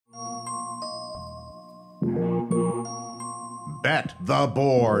Bet the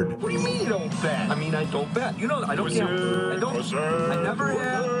Board. What do you mean you don't bet? I mean, I don't bet. You know, I don't gamble. I don't. I never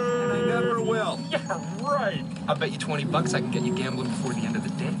have, and I never will. Yeah, right. I'll bet you $20 I can get you gambling before the end of the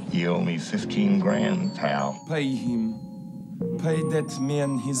day. You owe me 15 grand, pal. Pay him. Pay that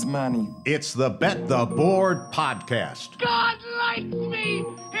man his money. It's the Bet the Board podcast. God likes me.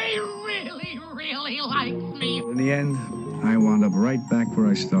 He really, really likes me. In the end, I wound up right back where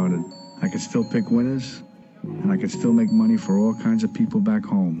I started. I could still pick winners, and I could still make money for all kinds of people back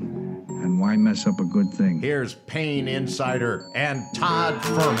home. And why mess up a good thing? Here's Payne Insider and Todd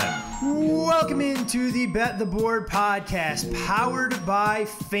Fuhrman. Welcome into the Bet the Board podcast, powered by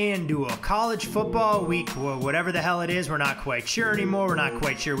FanDuel. College football week, whatever the hell it is, we're not quite sure anymore. We're not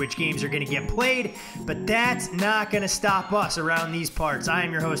quite sure which games are going to get played, but that's not going to stop us around these parts. I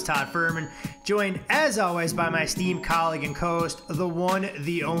am your host, Todd Fuhrman, joined as always by my esteemed colleague and co-host, the one,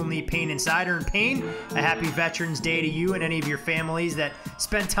 the only Payne Insider. And Payne, a happy Veterans Day to you and any of your families that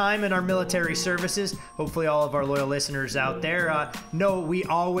spent time in our military services. Hopefully all of our loyal listeners out there know we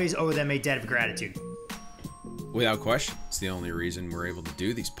always owe them a debt of gratitude. Without question, it's the only reason we're able to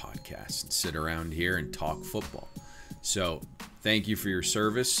do these podcasts and sit around here and talk football. So thank you for your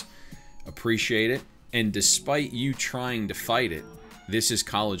service. Appreciate it. And despite you trying to fight it, this is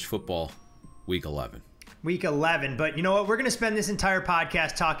college football week 11. Week 11. But you know what? We're going to spend this entire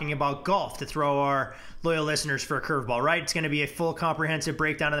podcast talking about golf to throw our loyal listeners for a curveball, right? It's going to be a full comprehensive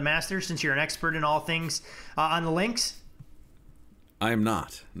breakdown of the Masters since you're an expert in all things on the links. I am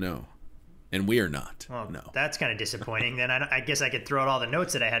not. No. And we are not. Well, no. That's kind of disappointing. Then I guess I could throw out all the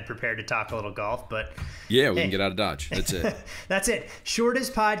notes that I had prepared to talk a little golf, but yeah, we can get out of Dodge. That's it. That's it.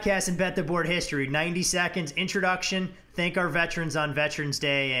 Shortest podcast in Bet the Board history. 90 seconds introduction. Thank our veterans on Veterans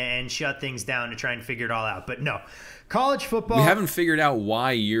Day and shut things down to try and figure it all out. But no, college football. We haven't figured out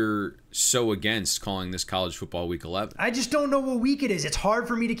why you're so against calling this college football week 11. I just don't know what week it is. It's hard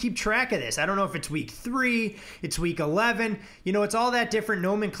for me to keep track of this. I don't know if it's week 3, it's week 11. You know, it's all that different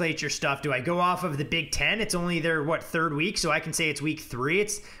nomenclature stuff. Do I go off of the Big Ten? It's only their, third week, so I can say it's week 3.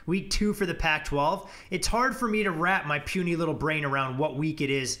 It's week 2 for the Pac-12. It's hard for me to wrap my puny little brain around what week it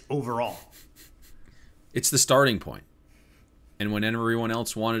is overall. It's the starting point. And when everyone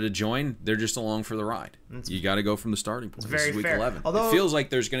else wanted to join, they're just along for the ride. You got to go from the starting point. This is week 11. Although, it feels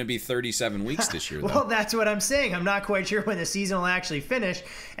like there's going to be 37 weeks this year, though. Well, that's what I'm saying. I'm not quite sure when the season will actually finish.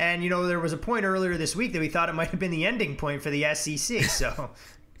 And, you know, there was a point earlier this week that we thought it might have been the ending point for the SEC. So,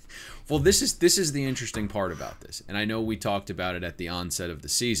 well, this is the interesting part about this. And I know we talked about it at the onset of the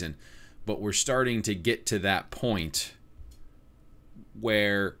season, but we're starting to get to that point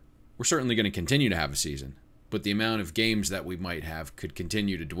where we're certainly going to continue to have a season. But the amount of games that we might have could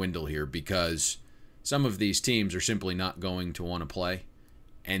continue to dwindle here because some of these teams are simply not going to want to play.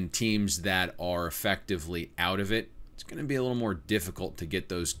 And teams that are effectively out of it, it's going to be a little more difficult to get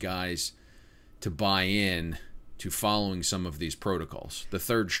those guys to buy in to following some of these protocols. The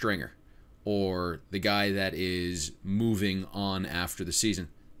third stringer or the guy that is moving on after the season.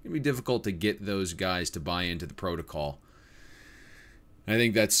 It's going to be difficult to get those guys to buy into the protocol. I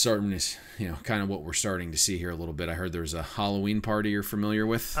think that's starting to, kind of what we're starting to see here a little bit. I heard there was a Halloween party you're familiar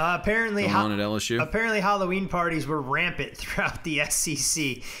with. Apparently, going on at LSU. Apparently, Halloween parties were rampant throughout the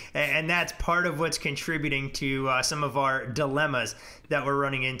SEC, and that's part of what's contributing to some of our dilemmas that we're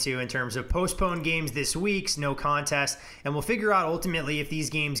running into in terms of postponed games this week's no contest, and we'll figure out ultimately if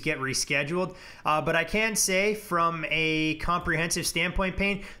these games get rescheduled. But I can say from a comprehensive standpoint,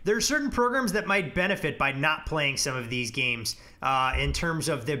 Payne, there are certain programs that might benefit by not playing some of these games in terms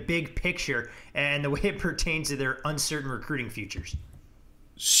of the big picture and the way it pertains to their uncertain recruiting futures.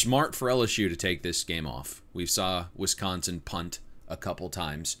 Smart for LSU to take this game off. We saw Wisconsin punt a couple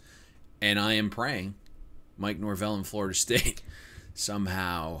times, and I am praying Mike Norvell and Florida State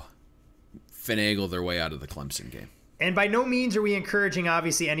somehow finagle their way out of the Clemson game. And by no means are we encouraging,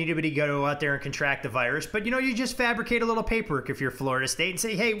 obviously, anybody to go out there and contract the virus. But, you just fabricate a little paperwork if you're Florida State and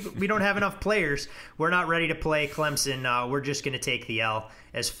say, hey, we don't have enough players. We're not ready to play Clemson. We're just going to take the L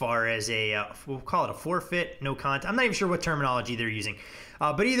as far as we'll call it a forfeit, no contest. I'm not even sure what terminology they're using.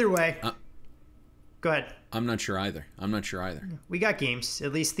 But either way, go ahead. I'm not sure either. We got games,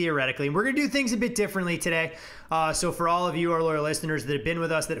 at least theoretically. We're going to do things a bit differently today. So for all of you, our loyal listeners that have been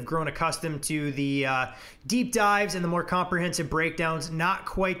with us, that have grown accustomed to the deep dives and the more comprehensive breakdowns, not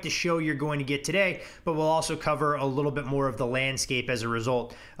quite the show you're going to get today, but we'll also cover a little bit more of the landscape as a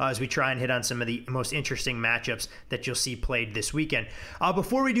result as we try and hit on some of the most interesting matchups that you'll see played this weekend.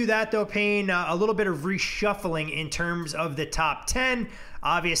 Before we do that, though, Payne, a little bit of reshuffling in terms of the top 10.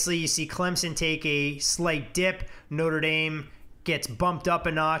 Obviously, you see Clemson take a slight dip. Notre Dame gets bumped up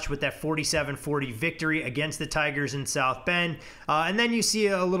a notch with that 47-40 victory against the Tigers in South Bend. And then you see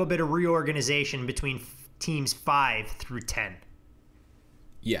a little bit of reorganization between teams 5 through 10.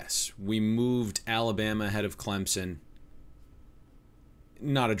 Yes, we moved Alabama ahead of Clemson.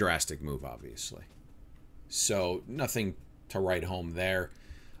 Not a drastic move, obviously. So nothing to write home there.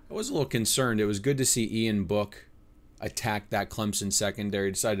 I was a little concerned. It was good to see Ian Book attack that Clemson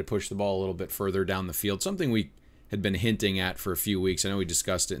secondary. Decided to push the ball a little bit further down the field. Something we had been hinting at for a few weeks. I know we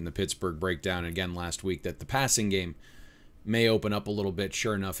discussed it in the Pittsburgh breakdown again last week, that the passing game may open up a little bit.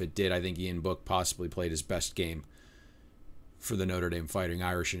 Sure enough, it did. I think Ian Book possibly played his best game for the Notre Dame Fighting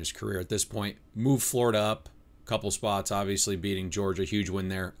Irish in his career at this point. Moved Florida up a couple spots, obviously beating Georgia. Huge win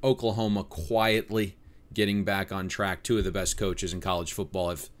there. Oklahoma quietly getting back on track. Two of the best coaches in college football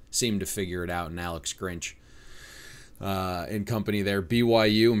have seemed to figure it out, and Alex Grinch in company there.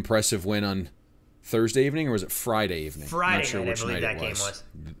 BYU, impressive win on Thursday evening, or was it Friday evening? Friday Not sure night, which I believe night that game was.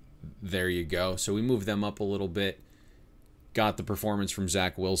 There you go. So we moved them up a little bit. Got the performance from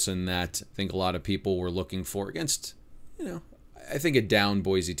Zach Wilson that I think a lot of people were looking for against, I think a down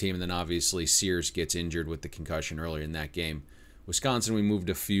Boise team, and then obviously Sears gets injured with the concussion earlier in that game. Wisconsin, we moved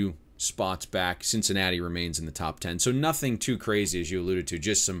a few spots back. Cincinnati remains in the top 10. So nothing too crazy, as you alluded to,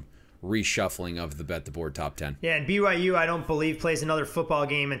 just some reshuffling of the Bet the Board top 10. Yeah, and BYU, I don't believe, plays another football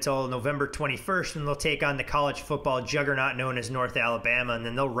game until November 21st, and they'll take on the college football juggernaut known as North Alabama, and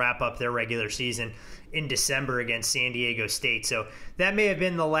then they'll wrap up their regular season in December against San Diego State. So that may have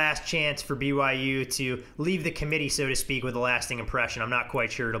been the last chance for BYU to leave the committee, so to speak, with a lasting impression. I'm not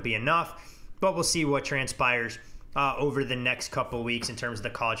quite sure it'll be enough, but we'll see what transpires over the next couple of weeks in terms of the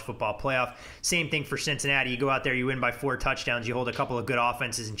college football playoff. Same thing for Cincinnati. You go out there, you win by 4 touchdowns, you hold a couple of good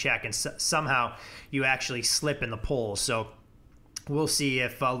offenses in check, and somehow you actually slip in the polls. So we'll see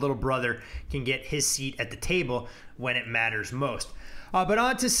if little brother can get his seat at the table when it matters most. But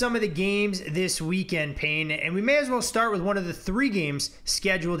on to some of the games this weekend, Payne, and we may as well start with one of the 3 games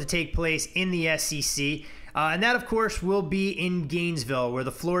scheduled to take place in the SEC. And that, of course, will be in Gainesville, where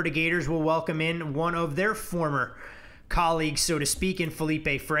the Florida Gators will welcome in one of their former colleagues, so to speak, in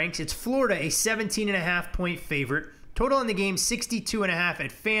Felipe Franks. It's Florida, a 17.5-point favorite. Total in the game, 62.5 at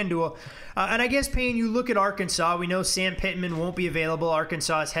FanDuel. And I guess, Payne, you look at Arkansas. We know Sam Pittman won't be available.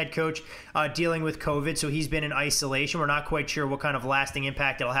 Arkansas's head coach dealing with COVID, so he's been in isolation. We're not quite sure what kind of lasting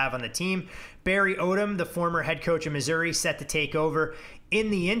impact it'll have on the team. Barry Odom, the former head coach of Missouri, set to take over in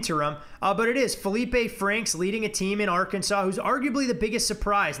the interim. But it is Felipe Franks leading a team in Arkansas who's arguably the biggest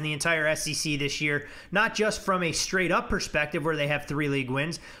surprise in the entire SEC this year, not just from a straight-up perspective where they have 3 league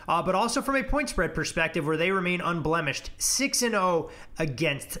wins, but also from a point spread perspective where they remain unblemished, 6-0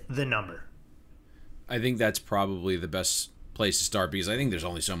 against the number. I think that's probably the best place to start, because I think there's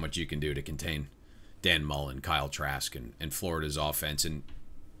only so much you can do to contain Dan Mullen, Kyle Trask, and Florida's offense. And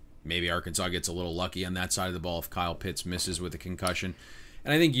maybe Arkansas gets a little lucky on that side of the ball if Kyle Pitts misses with a concussion.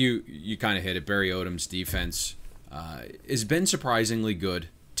 And I think you kind of hit it. Barry Odom's defense has been surprisingly good.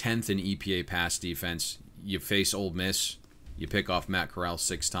 10th in EPA pass defense. You face Ole Miss. You pick off Matt Corral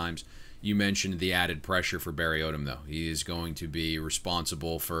 6 times. You mentioned the added pressure for Barry Odom, though. He is going to be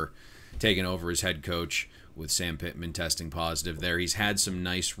responsible for taking over as head coach with Sam Pittman testing positive there. He's had some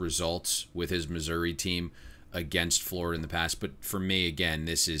nice results with his Missouri team against Florida in the past. But for me, again,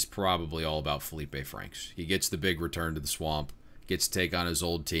 this is probably all about Felipe Franks. He gets the big return to the swamp, gets to take on his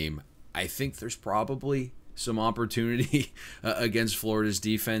old team. I think there's probably some opportunity against Florida's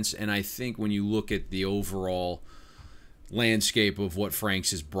defense. And I think when you look at the overall landscape of what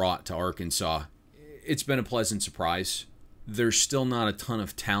Franks has brought to Arkansas, it's been a pleasant surprise. There's still not a ton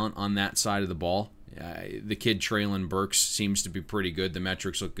of talent on that side of the ball. The kid Traylon Burks seems to be pretty good. The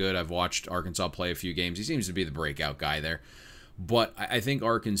metrics look good. I've watched Arkansas play a few games. He seems to be the breakout guy there. But I think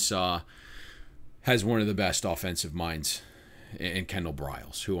Arkansas has one of the best offensive minds in Kendall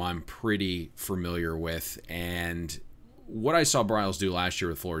Briles, who I'm pretty familiar with. And what I saw Briles do last year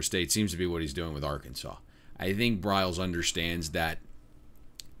with Florida State seems to be what he's doing with Arkansas. I think Briles understands that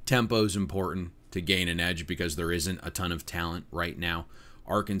tempo is important to gain an edge because there isn't a ton of talent right now.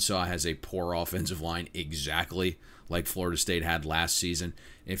 Arkansas has a poor offensive line, exactly like Florida State had last season.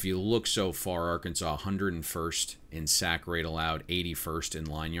 If you look so far, Arkansas 101st in sack rate allowed, 81st in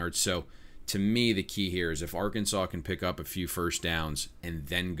line yards. So to me, the key here is if Arkansas can pick up a few first downs and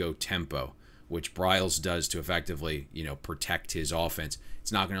then go tempo, which Briles does to effectively, protect his offense,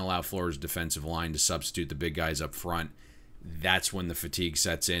 it's not going to allow Florida's defensive line to substitute the big guys up front. That's when the fatigue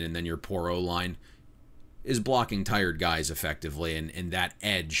sets in, and then your poor O-line is blocking tired guys effectively, and that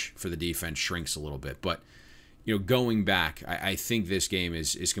edge for the defense shrinks a little bit. But going back, I think this game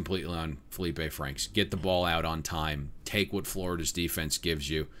is completely on Felipe Franks. Get the ball out on time. Take what Florida's defense gives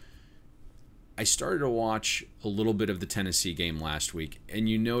you. I started to watch a little bit of the Tennessee game last week, and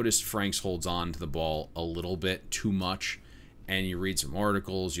you noticed Franks holds on to the ball a little bit too much, and you read some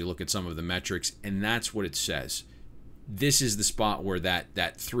articles, you look at some of the metrics, and that's what it says. This is the spot where that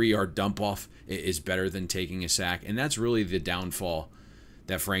 3-yard dump-off is better than taking a sack, and that's really the downfall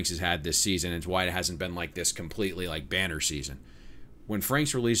that Franks has had this season. It's why it hasn't been like this completely like banner season. When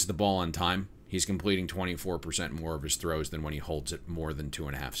Franks releases the ball on time, he's completing 24% more of his throws than when he holds it more than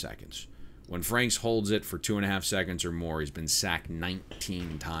 2.5 seconds. When Franks holds it for 2.5 seconds or more, he's been sacked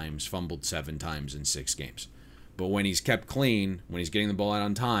 19 times, fumbled 7 times in 6 games. But when he's kept clean, when he's getting the ball out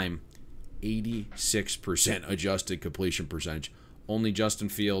on time, 86% adjusted completion percentage. Only Justin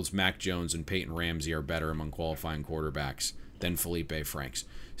Fields, Mac Jones, and Peyton Ramsey are better among qualifying quarterbacks than Felipe Franks.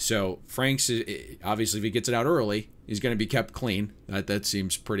 So Franks, obviously, if he gets it out early, he's going to be kept clean. That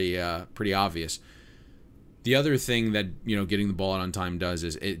seems pretty obvious. The other thing that getting the ball out on time does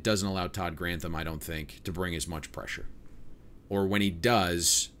is it doesn't allow Todd Grantham, I don't think, to bring as much pressure. Or when he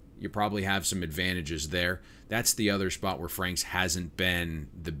does, you probably have some advantages there. That's the other spot where Franks hasn't been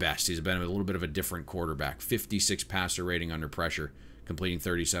the best. He's been a little bit of a different quarterback. 56 passer rating under pressure, completing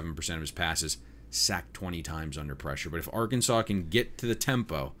 37% of his passes, sacked 20 times under pressure. But if Arkansas can get to the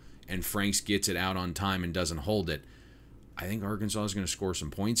tempo and Franks gets it out on time and doesn't hold it, I think Arkansas is going to score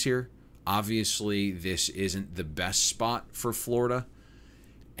some points here. Obviously, this isn't the best spot for Florida.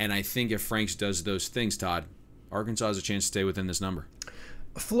 And I think if Franks does those things, Todd, Arkansas has a chance to stay within this number.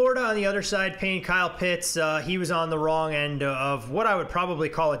 Florida on the other side, Payne, Kyle Pitts, he was on the wrong end of what I would probably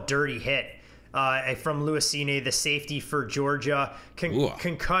call a dirty hit from Luisine, the safety for Georgia.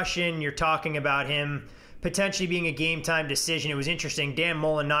 Concussion, you're talking about him potentially being a game-time decision. It was interesting. Dan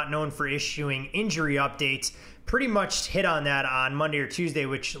Mullen, not known for issuing injury updates, pretty much hit on that on Monday or Tuesday,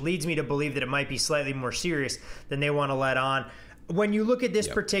 which leads me to believe that it might be slightly more serious than they want to let on. When you look at this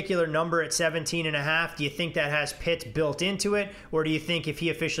particular number at 17.5, do you think that has Pitts built into it? Or do you think if he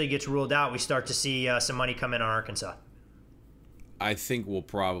officially gets ruled out, we start to see some money come in on Arkansas? I think we'll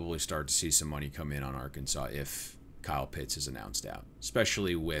probably start to see some money come in on Arkansas if Kyle Pitts is announced out,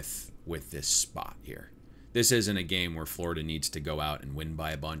 especially with this spot here. This isn't a game where Florida needs to go out and win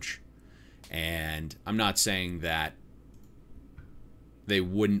by a bunch. And I'm not saying that they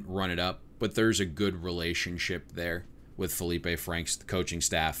wouldn't run it up, but there's a good relationship there with Felipe Franks, the coaching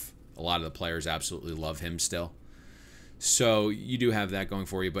staff. A lot of the players absolutely love him still. So you do have that going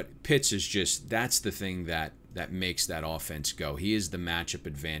for you. But Pitts is just, that's the thing that makes that offense go. He is the matchup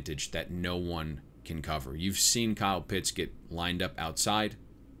advantage that no one can cover. You've seen Kyle Pitts get lined up outside,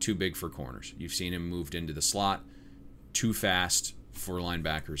 too big for corners. You've seen him moved into the slot, too fast for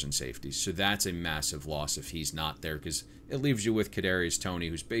linebackers and safeties. So that's a massive loss if he's not there, because it leaves you with Kadarius Toney,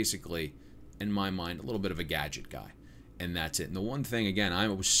 who's basically, in my mind, a little bit of a gadget guy. And that's it. And the one thing, again, I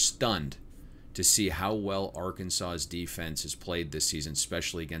was stunned to see how well Arkansas's defense has played this season,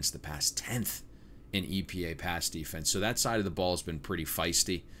 especially against the pass, 10th in EPA pass defense. So that side of the ball has been pretty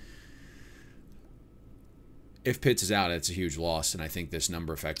feisty. If Pitts is out, it's a huge loss, and I think this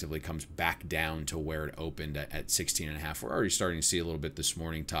number effectively comes back down to where it opened at 16.5. We're already starting to see a little bit this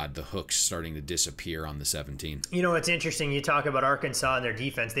morning, Todd, the hooks starting to disappear on the 17. You know, it's interesting. You talk about Arkansas and their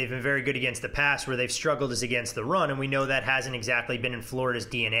defense. They've been very good against the pass. Where they've struggled is against the run, and we know that hasn't exactly been in Florida's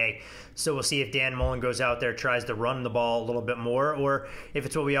DNA. So we'll see if Dan Mullen goes out there, tries to run the ball a little bit more, or if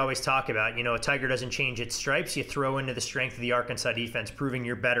it's what we always talk about. You know, a tiger doesn't change its stripes. You throw into the strength of the Arkansas defense, proving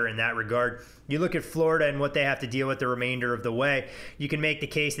you're better in that regard. You look at Florida and what they have to deal with the remainder of the way. You can make the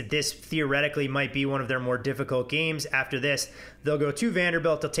case that this theoretically might be one of their more difficult games. After this, they'll go to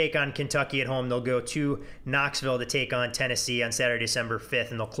Vanderbilt. They'll take on Kentucky at home. They'll go to Knoxville to take on Tennessee on Saturday, December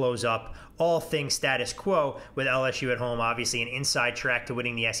 5th, and they'll close up all things status quo with LSU at home. Obviously, an inside track to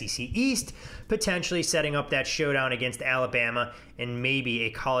winning the SEC East, potentially setting up that showdown against Alabama, and maybe a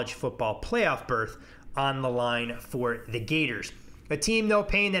college football playoff berth on the line for the Gators. A team, though,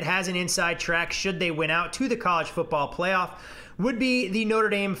 Payne, that has an inside track, should they win out to the college football playoff, would be the Notre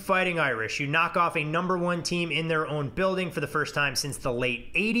Dame Fighting Irish. You knock off a #1 team in their own building for the first time since the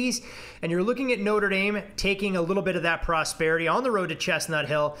late 80s. And you're looking at Notre Dame taking a little bit of that prosperity on the road to Chestnut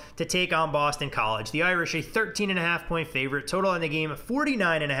Hill to take on Boston College. The Irish, a 13.5-point favorite. Total in the game,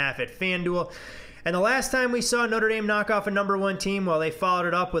 49.5 at FanDuel. And the last time we saw Notre Dame knock off a #1 team, well, they followed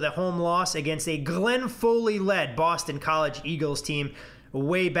it up with a home loss against a Glenn Foley-led Boston College Eagles team.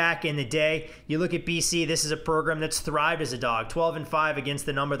 way back in the day. You look at BC, this is a program that's thrived as a dog, 12-5 against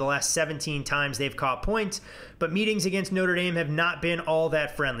the number the last 17 times they've caught points, but meetings against Notre Dame have not been all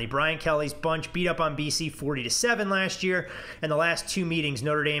that friendly. Brian Kelly's bunch beat up on BC 40-7 last year, and the last two meetings,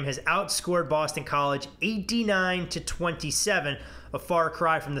 Notre Dame has outscored Boston College 89-27, a far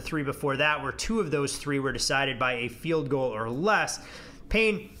cry from the three before that, where two of those three were decided by a field goal or less.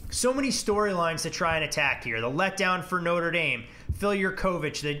 Payne, so many storylines to try and attack here. The letdown for Notre Dame. Phil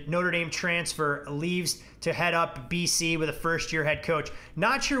Yurkovich, the Notre Dame transfer, leaves to head up BC with a first-year head coach.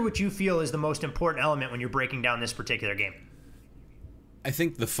 Not sure what you feel is the most important element when you're breaking down this particular game. I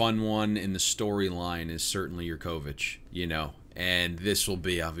think the fun one in the storyline is certainly Yurkovich, and this will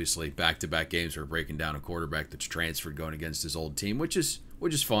be obviously back-to-back games where we're breaking down a quarterback that's transferred going against his old team, which is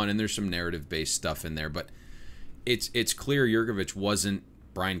fun, and there's some narrative-based stuff in there, but it's clear Yurkovich wasn't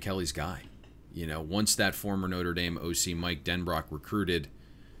Brian Kelly's guy. Once that former Notre Dame OC Mike Denbrock recruited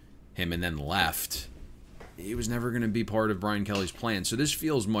him and then left, he was never going to be part of Brian Kelly's plan. So this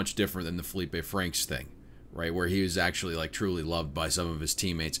feels much different than the Felipe Franks thing, right, where he was actually truly loved by some of his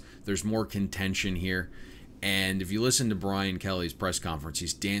teammates. There's more contention here. And if you listen to Brian Kelly's press conference,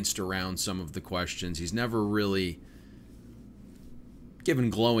 he's danced around some of the questions. He's never really given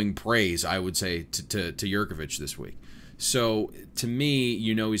glowing praise, I would say, to Yurkovich this week. So, to me,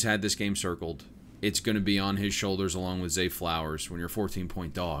 he's had this game circled. It's going to be on his shoulders along with Zay Flowers. When you're a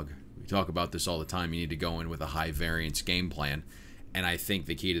 14-point dog, we talk about this all the time, you need to go in with a high-variance game plan. And I think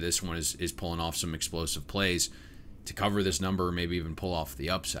the key to this one is pulling off some explosive plays to cover this number or maybe even pull off the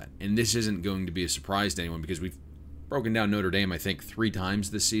upset. And this isn't going to be a surprise to anyone because we've broken down Notre Dame, I think, 3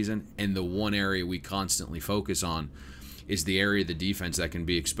 times this season. And the one area we constantly focus on is the area of the defense that can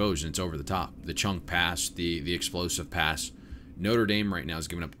be exposed, and it's over the top. The chunk pass, the explosive pass. Notre Dame right now has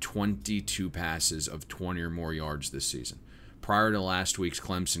given up 22 passes of 20 or more yards this season. Prior to last week's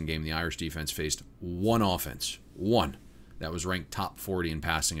Clemson game, the Irish defense faced one offense, that was ranked top 40 in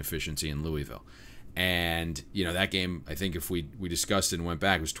passing efficiency in Louisville. And, that game, I think if we discussed it and went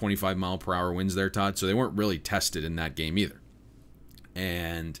back, it was 25-mile-per-hour winds there, Todd, so they weren't really tested in that game either.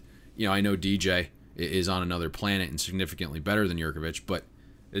 And, I know DJ is on another planet and significantly better than Yurkovich, but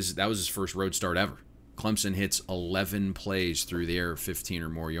that was his first road start ever. Clemson hits 11 plays through the air of 15 or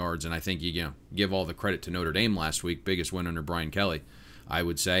more yards, and I think you give all the credit to Notre Dame last week, biggest win under Brian Kelly, I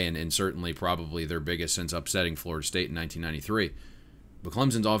would say, and certainly probably their biggest since upsetting Florida State in 1993. But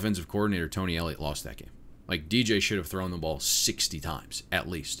Clemson's offensive coordinator, Tony Elliott, lost that game. DJ should have thrown the ball 60 times, at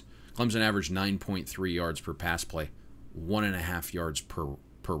least. Clemson averaged 9.3 yards per pass play, 1.5 yards per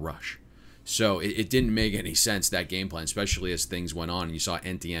rush. So it didn't make any sense, that game plan, especially as things went on. And you saw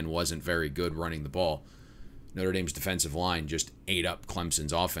Etienne wasn't very good running the ball. Notre Dame's defensive line just ate up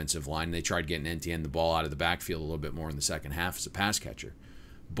Clemson's offensive line. They tried getting Etienne the ball out of the backfield a little bit more in the second half as a pass catcher.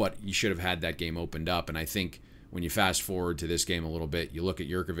 But you should have had that game opened up. And I think when you fast forward to this game a little bit, you look at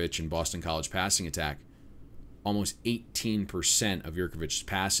Yurkovich and Boston College passing attack, almost 18% of Yurkovich's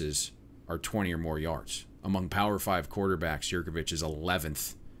passes are 20 or more yards. Among Power 5 quarterbacks, Yurkovich is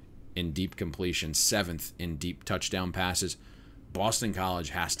 11th in deep completion, 7th in deep touchdown passes. Boston College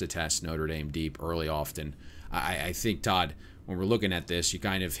has to test Notre Dame deep early often. I think, Todd, when we're looking at this, you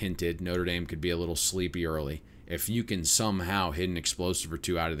kind of hinted Notre Dame could be a little sleepy early. If you can somehow hit an explosive or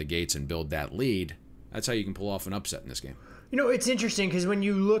two out of the gates and build that lead, that's how you can pull off an upset in this game. It's interesting because when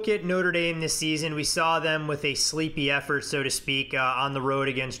you look at Notre Dame this season, we saw them with a sleepy effort, so to speak, on the road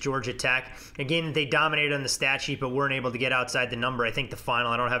against Georgia Tech. Again, they dominated on the stat sheet but weren't able to get outside the number. I think the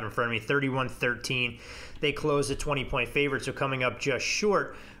final, I don't have it in front of me, 31-13. They closed a 20-point favorite, so coming up just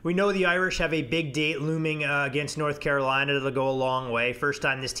short. We know the Irish have a big date looming against North Carolina that'll go a long way. First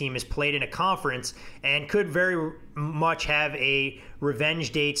time this team has played in a conference and could very much have a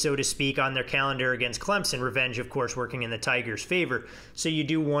revenge date, so to speak, on their calendar against Clemson. Revenge, of course, working in the Tigers' favor. So you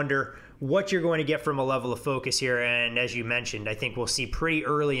do wonder what you're going to get from a level of focus here. And as you mentioned, I think we'll see pretty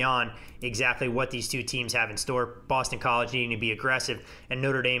early on exactly what these two teams have in store. Boston College needing to be aggressive and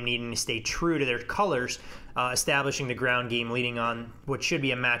Notre Dame needing to stay true to their colors, establishing the ground game, leading on what should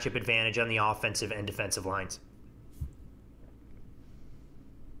be a matchup advantage on the offensive and defensive lines.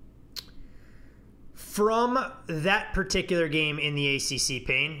 From that particular game in the ACC,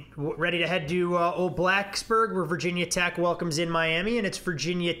 Payne, ready to head to Old Blacksburg, where Virginia Tech welcomes in Miami, and it's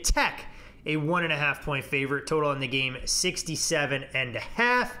Virginia Tech, a 1.5-point favorite. Total in the game,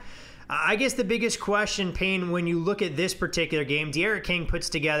 67.5. I guess the biggest question, Payne, when you look at this particular game, De'Aaron King puts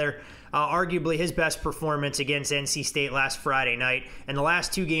together arguably his best performance against NC State last Friday night. And the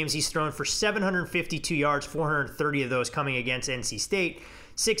last two games, he's thrown for 752 yards, 430 of those coming against NC State.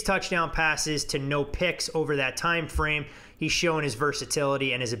 6 touchdown passes to no picks over that time frame. He's shown his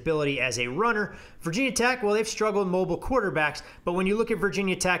versatility and his ability as a runner. Virginia Tech, well, they've struggled mobile quarterbacks, but when you look at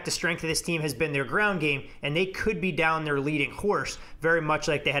Virginia Tech, the strength of this team has been their ground game, and they could be down their leading horse, very much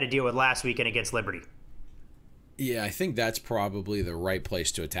like they had to deal with last weekend against Liberty. Yeah, I think that's probably the right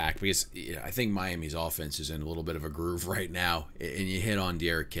place to attack because I think Miami's offense is in a little bit of a groove right now. And you hit on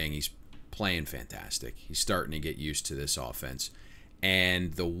D'Eriq King. He's playing fantastic. He's starting to get used to this offense.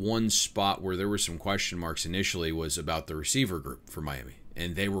 And the one spot where there were some question marks initially was about the receiver group for Miami.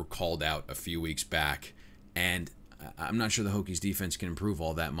 And they were called out a few weeks back. And I'm not sure the Hokies defense can improve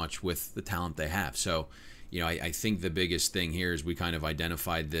all that much with the talent they have. So, I think the biggest thing here is we kind of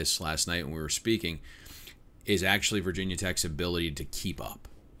identified this last night when we were speaking is actually Virginia Tech's ability to keep up.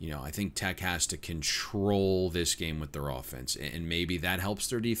 I think Tech has to control this game with their offense, and maybe that helps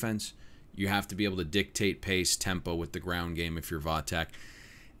their defense. You have to be able to dictate pace, tempo with the ground game if you're Va-Tech.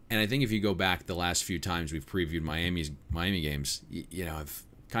 And I think if you go back the last few times we've previewed Miami games, I've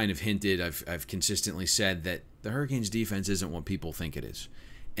kind of hinted, I've consistently said that the Hurricanes defense isn't what people think it is.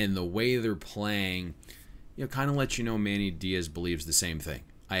 And the way they're playing, kind of lets you know Manny Diaz believes the same thing.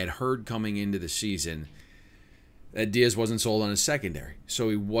 I had heard coming into the season that Diaz wasn't sold on his secondary, so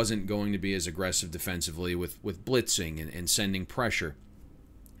he wasn't going to be as aggressive defensively with blitzing and sending pressure.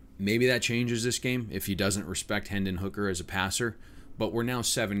 Maybe that changes this game if he doesn't respect Hendon Hooker as a passer, but we're now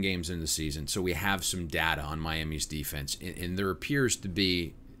 7 games into the season, so we have some data on Miami's defense, and there appears to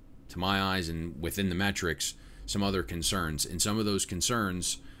be, to my eyes and within the metrics, some other concerns, and some of those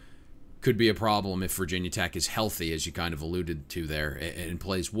concerns could be a problem if Virginia Tech is healthy, as you kind of alluded to there, and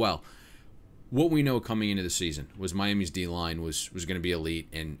plays well. What we know coming into the season was Miami's D-line was going to be elite,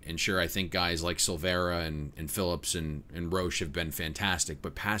 and sure, I think guys like Silvera and Phillips and Roche have been fantastic,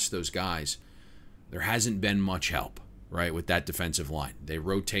 but past those guys, there hasn't been much help, right, with that defensive line. They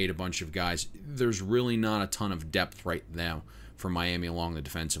rotate a bunch of guys. There's really not a ton of depth right now for Miami along the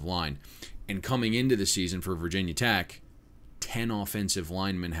defensive line. And coming into the season for Virginia Tech, 10 offensive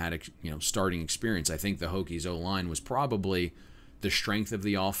linemen had starting experience. I think the Hokies O-line was probably the strength of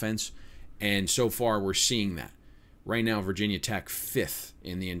the offense. And so far, we're seeing that. Right now, Virginia Tech 5th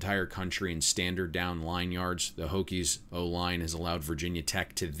in the entire country in standard down line yards. The Hokies O-line has allowed Virginia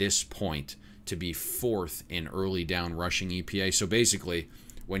Tech to this point to be 4th in early down rushing EPA. So basically,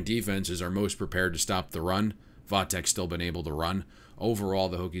 when defenses are most prepared to stop the run, Va-Tech's still been able to run. Overall,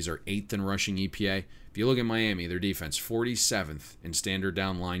 the Hokies are 8th in rushing EPA. If you look at Miami, their defense, 47th in standard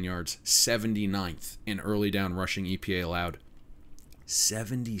down line yards, 79th in early down rushing EPA allowed,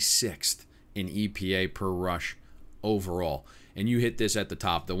 76th in EPA per rush overall. And you hit this at the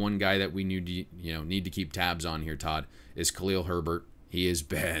top. The one guy that we need to keep tabs on here, Todd, is Khalil Herbert. He has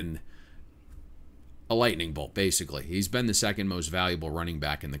been a lightning bolt, basically. He's been the second most valuable running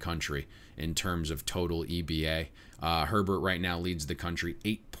back in the country in terms of total EBA. Herbert right now leads the country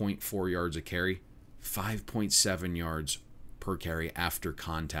 8.4 yards a carry, 5.7 yards per carry after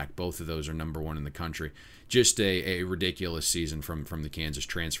contact. Both of those are number 1 in the country. Just a ridiculous season from the Kansas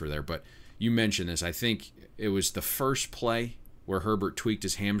transfer there. But you mentioned this. I think it was the first play where Herbert tweaked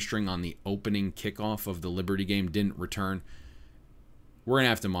his hamstring on the opening kickoff of the Liberty game, didn't return. We're going to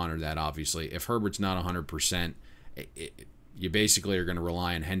have to monitor that, obviously. If Herbert's not 100%, you basically are going to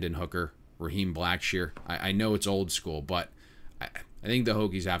rely on Hendon Hooker, Raheem Blackshear. I know it's old school, but I think the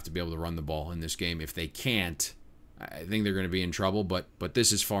Hokies have to be able to run the ball in this game. If they can't, I think they're going to be in trouble, but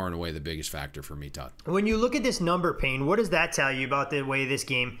this is far and away the biggest factor for me, Todd. When you look at this number, Payne, what does that tell you about the way this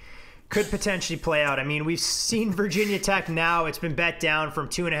game could potentially play out? I mean, we've seen Virginia Tech now. It's been bet down from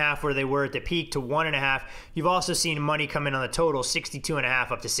 2.5 where they were at the peak to 1.5. You've also seen money come in on the total,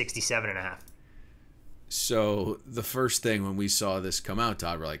 62.5 up to 67.5. So the first thing when we saw this come out,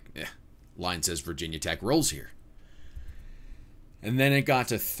 Todd, we're like, line says Virginia Tech rolls here. And then it got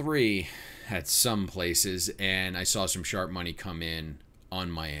to 3 at some places, and I saw some sharp money come in on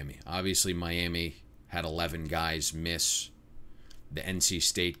Miami. Obviously, Miami had 11 guys miss the NC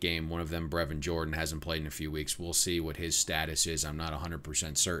State game. One of them, Brevin Jordan, hasn't played in a few weeks. We'll see what his status is. I'm not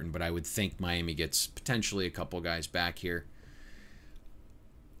 100% certain, but I would think Miami gets potentially a couple guys back here.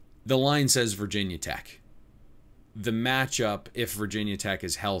 The line says Virginia Tech. The matchup, if Virginia Tech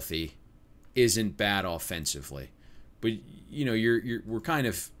is healthy, isn't bad offensively. But, we're kind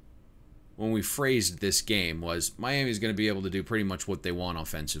of, when we phrased this game, was Miami's going to be able to do pretty much what they want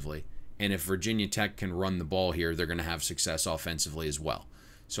offensively. And if Virginia Tech can run the ball here, they're going to have success offensively as well.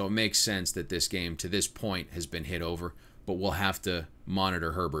 So it makes sense that this game, to this point, has been hit over. But we'll have to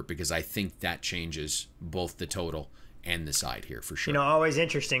monitor Herbert because I think that changes both the total and the side here for sure. Always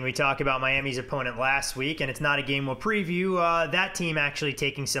interesting. We talked about Miami's opponent last week, and it's not a game we'll preview. That team actually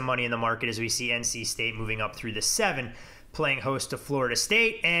taking some money in the market as we see NC State moving up through the 7. playing host to Florida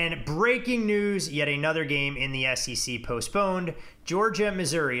State. And breaking news, yet another game in the SEC postponed. Georgia,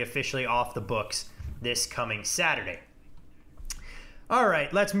 Missouri officially off the books this coming Saturday. All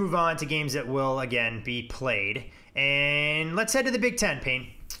right, let's move on to games that will, again, be played. And let's head to the Big Ten, Payne.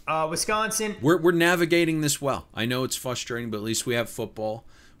 Wisconsin. We're navigating this well. I know it's frustrating, but at least we have football.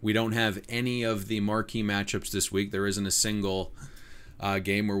 We don't have any of the marquee matchups this week. There isn't a single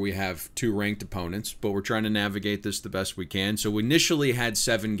game where we have two ranked opponents, but we're trying to navigate this the best we can. So we initially had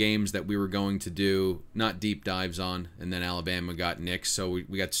 7 games that we were going to do not deep dives on, and then Alabama got nixed. So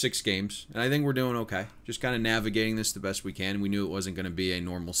we got 6 games, and I think we're doing okay. Just kind of navigating this the best we can. We knew it wasn't going to be a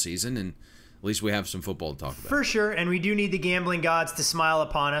normal season, and at least we have some football to talk about. For sure, and we do need the gambling gods to smile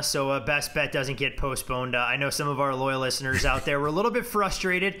upon us, so best bet doesn't get postponed. I know some of our loyal listeners out there were a little bit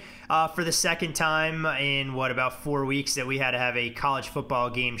frustrated for the second time in, about 4 weeks that we had to have a college football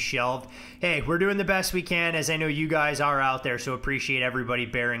game shelved. Hey, we're doing the best we can, as I know you guys are out there, so appreciate everybody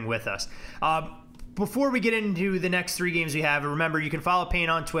bearing with us. Before we get into the next 3 games we have, remember you can follow Payne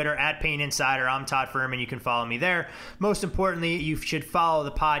on Twitter at Payne Insider. I'm Todd Fuhrman. You can follow me there. Most importantly, you should follow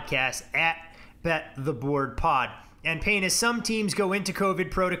the podcast at Bet the Board Pod. And Payne, as some teams go into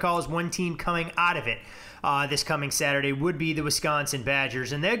COVID protocols, one team coming out of it this coming Saturday would be the Wisconsin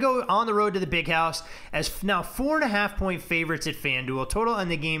Badgers. And they go on the road to the Big House as now 4.5-point favorites at FanDuel. Total in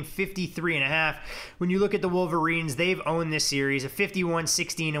the game 53.5. When you look at the Wolverines, they've owned this series, a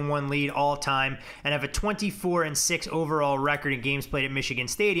 51-16-1 lead all time, and have a 24-6 overall record in games played at Michigan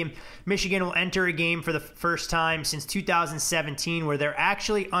Stadium. Michigan will enter a game for the first time since 2017 where they're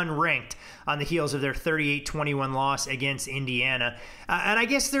actually unranked on the heels of their 38-21 loss against Indiana. And I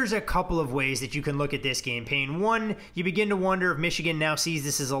guess there's a couple of ways that you can look at this game, Payne. One, you begin to wonder if Michigan now sees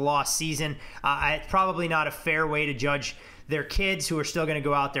this as a lost season. It's probably not a fair way to judge their kids, who are still going to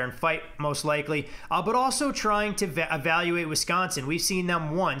go out there and fight most likely, but also trying to evaluate Wisconsin. We've seen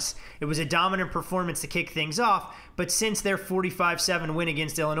them once. It was a dominant performance to kick things off, but since their 45-7 win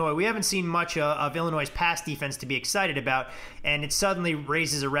against Illinois, we haven't seen much of Illinois' pass defense to be excited about, and it suddenly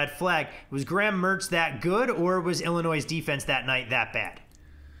raises a red flag. Was Graham Mertz that good, or was Illinois' defense that night that bad?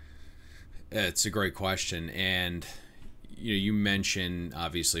 It's a great question, and you mentioned,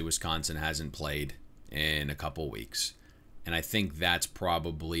 obviously, Wisconsin hasn't played in a couple weeks. And I think that's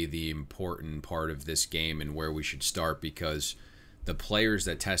probably the important part of this game and where we should start, because the players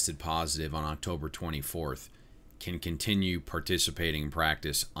that tested positive on October 24th can continue participating in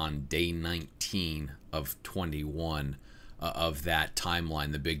practice on day 19 of 21 of that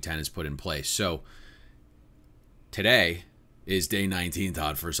timeline the Big Ten has put in place. So today is day 19,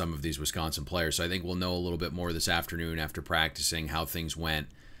 Todd, for some of these Wisconsin players. So I think we'll know a little bit more this afternoon after practicing how things went.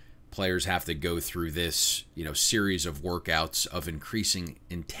 Players have to go through this, series of workouts of increasing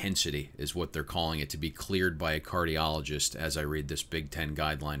intensity, is what they're calling it, to be cleared by a cardiologist, as I read this Big Ten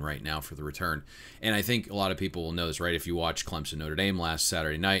guideline right now for the return. And I think a lot of people will know this, right? If you watched Clemson Notre Dame last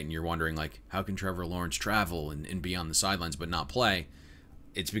Saturday night and you're wondering, how can Trevor Lawrence travel and be on the sidelines but not play?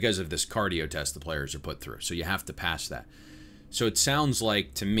 It's because of this cardio test the players are put through. So you have to pass that. So it sounds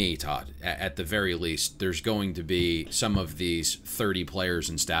like, to me, Todd, at the very least, there's going to be some of these 30 players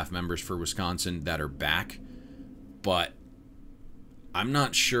and staff members for Wisconsin that are back, but I'm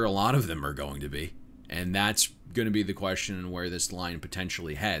not sure a lot of them are going to be, and that's going to be the question and where this line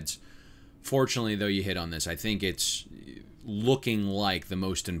potentially heads. Fortunately, though, you hit on this. I think it's looking like the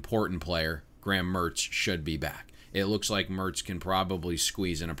most important player, Graham Mertz, should be back. It looks like Mertz can probably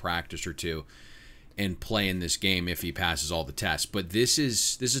squeeze in a practice or two and play in this game if he passes all the tests. But this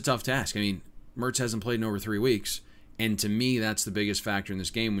is a tough task. I mean, Mertz hasn't played in over 3 weeks, and to me, that's the biggest factor in this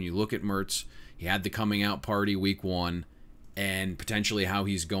game. When you look at Mertz, he had the coming out party week 1, and potentially how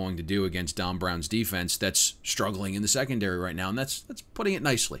he's going to do against Don Brown's defense that's struggling in the secondary right now, and that's putting it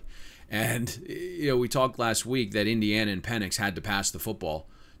nicely. And we talked last week that Indiana and Penix had to pass the football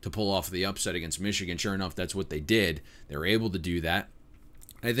to pull off the upset against Michigan. Sure enough, that's what they did. They were able to do that.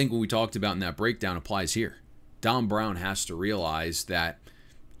 I think what we talked about in that breakdown applies here. Don Brown has to realize that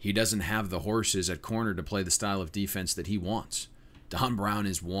he doesn't have the horses at corner to play the style of defense that he wants. Don Brown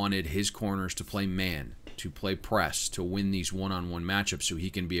has wanted his corners to play man, to play press, to win these one-on-one matchups so he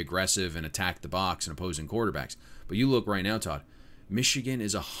can be aggressive and attack the box and opposing quarterbacks. But you look right now, Todd, Michigan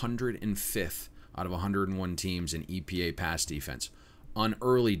is 105th out of 101 teams in EPA pass defense. On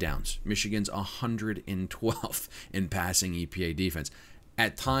early downs, Michigan's 112th in passing EPA defense.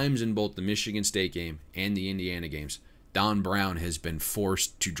 At times in both the Michigan State game and the Indiana games, Don Brown has been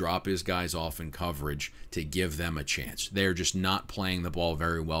forced to drop his guys off in coverage to give them a chance. They're just not playing the ball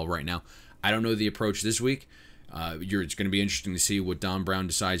very well right now. I don't know the approach this week. It's going to be interesting to see what Don Brown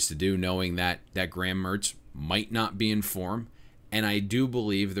decides to do, knowing that Graham Mertz might not be in form, and I do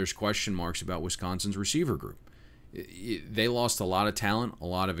believe there's question marks about Wisconsin's receiver group. They lost a lot of talent, a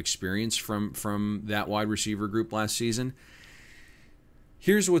lot of experience from that wide receiver group last season.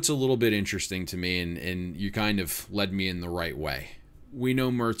 Here's what's a little bit interesting to me, and you kind of led me in the right way. We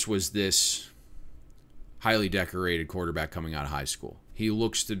know Mertz was this highly decorated quarterback coming out of high school. He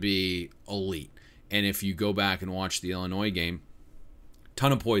looks to be elite. And if you go back and watch the Illinois game,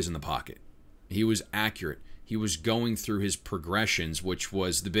 ton of poise in the pocket. He was accurate. He was going through his progressions, which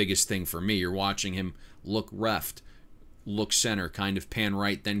was the biggest thing for me. You're watching him look left, look center, kind of pan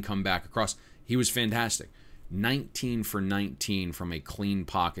right, then come back across. He was fantastic. 19 for 19 from a clean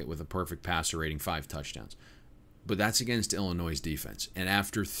pocket with a perfect passer rating, 5 touchdowns. But that's against Illinois' defense. And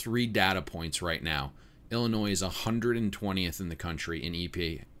after 3 data points right now, Illinois is 120th in the country in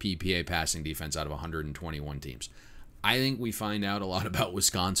PPA passing defense out of 121 teams. I think we find out a lot about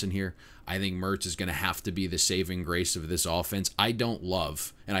Wisconsin here. I think Mertz is going to have to be the saving grace of this offense. I don't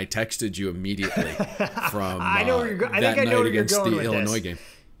love, and I texted you immediately from I know where you're going. I think I know where you're going with Illinois this. Game.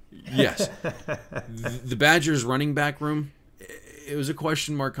 Yes. The Badgers running back room, it was a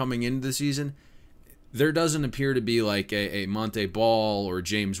question mark coming into the season. There doesn't appear to be like a Monte Ball or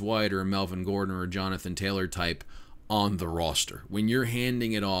James White or a Melvin Gordon or a Jonathan Taylor type on the roster. When you're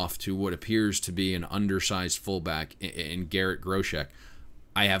handing it off to what appears to be an undersized fullback in Garrett Groshek,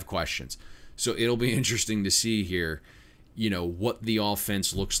 I have questions. So it'll be interesting to see here, what the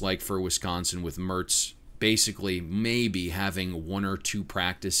offense looks like for Wisconsin with Mertz basically maybe having 1 or 2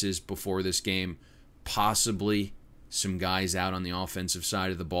 practices before this game, possibly some guys out on the offensive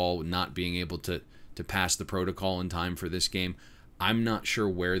side of the ball not being able to pass the protocol in time for this game. I'm not sure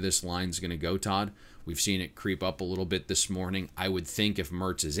where this line's going to go, Todd. We've seen it creep up a little bit this morning. I would think if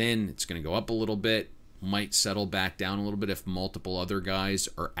Mertz is in, it's going to go up a little bit, might settle back down a little bit if multiple other guys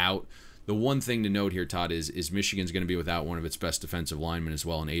are out. The one thing to note here, Todd, is Michigan's going to be without one of its best defensive linemen as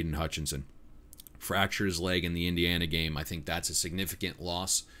well, in Aiden Hutchinson. Fractured his leg in the Indiana game. I think that's a significant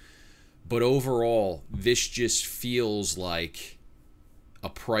loss. But overall, this just feels like a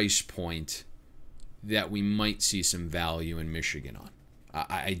price point that we might see some value in Michigan on.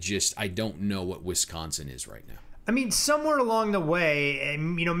 I don't know what Wisconsin is right now. I mean, somewhere along the way,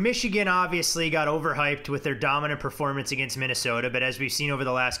 Michigan obviously got overhyped with their dominant performance against Minnesota, but as we've seen over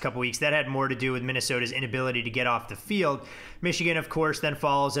the last couple weeks, that had more to do with Minnesota's inability to get off the field. Michigan, of course, then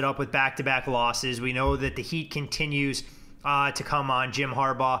follows it up with back-to-back losses. We know that the heat continues to come on Jim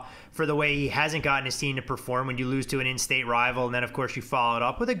Harbaugh for the way he hasn't gotten his team to perform when you lose to an in-state rival, and then of course you follow it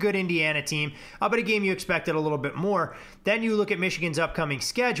up with a good Indiana team, but a game you expected a little bit more. Then you look at Michigan's upcoming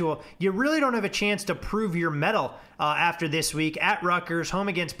schedule. You really don't have a chance to prove your mettle after this week at Rutgers, home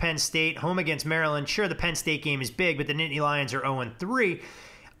against Penn State, home against Maryland. Sure, the Penn State game is big, but the Nittany Lions are 0-3.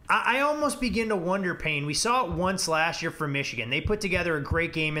 I almost begin to wonder, Payne. We saw it once last year from Michigan. They put together a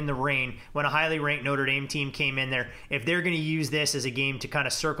great game in the rain when a highly ranked Notre Dame team came in there. If they're going to use this as a game to kind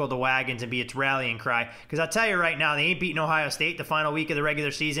of circle the wagons and be its rallying cry, because I'll tell you right now, they ain't beating Ohio State the final week of the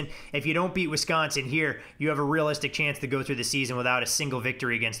regular season. If you don't beat Wisconsin here, you have a realistic chance to go through the season without a single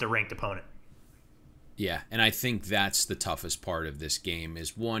victory against a ranked opponent. Yeah, and I think that's the toughest part of this game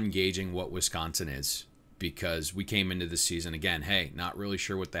is, one, gauging what Wisconsin is. Because we came into the season, again, hey, not really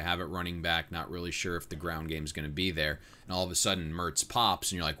sure what they have at running back, not really sure if the ground game is going to be there. And all of a sudden, Mertz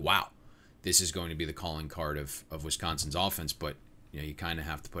pops, and you're like, wow, this is going to be the calling card of Wisconsin's offense. But you kind of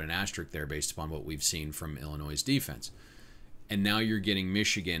have to put an asterisk there based upon what we've seen from Illinois' defense. And now you're getting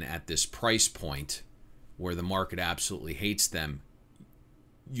Michigan at this price point where the market absolutely hates them.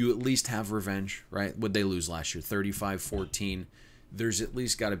 You at least have revenge, right? What'd they lose last year? 35-14. There's at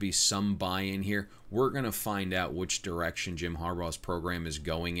least got to be some buy-in here. We're going to find out which direction Jim Harbaugh's program is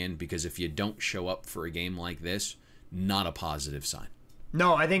going in, because if you don't show up for a game like this, not a positive sign.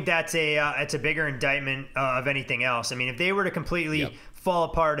 No, I think that's it's a bigger indictment of anything else. I mean, if they were to completely fall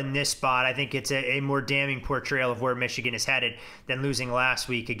apart in this spot, I think it's a more damning portrayal of where Michigan is headed than losing last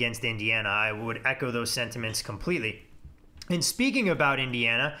week against Indiana. I would echo those sentiments completely. And speaking about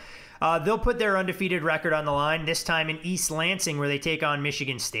Indiana, they'll put their undefeated record on the line, this time in East Lansing, where they take on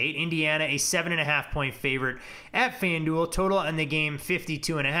Michigan State. Indiana, a 7.5-point favorite at FanDuel. Total in the game,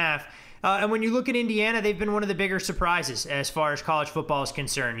 52.5. And when you look at Indiana, they've been one of the bigger surprises as far as college football is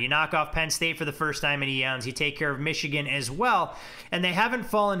concerned. You knock off Penn State for the first time in eons. You take care of Michigan as well. And they haven't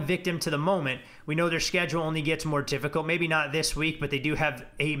fallen victim to the moment. We know their schedule only gets more difficult. Maybe not this week, but they do have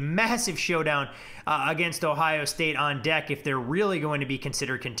a massive showdown against Ohio State on deck if they're really going to be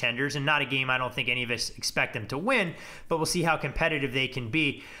considered contenders. And not a game I don't think any of us expect them to win, but we'll see how competitive they can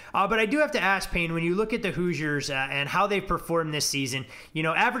be. But I do have to ask, Payne, when you look at the Hoosiers and how they've performed this season,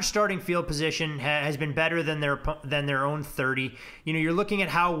 average starting field field position has been better than their own 30. You know, you're looking at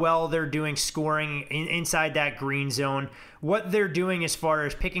how well they're doing scoring inside that green zone. What they're doing as far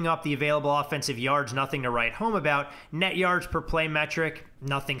as picking up the available offensive yards, nothing to write home about. Net yards per play metric,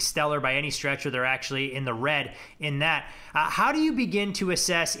 nothing stellar by any stretch, or they're actually in the red in that. How do you begin to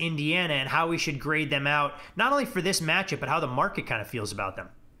assess Indiana and how we should grade them out, not only for this matchup, but how the market kind of feels about them?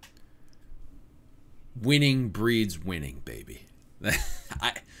 Winning breeds winning, baby.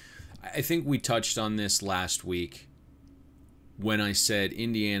 I think we touched on this last week when I said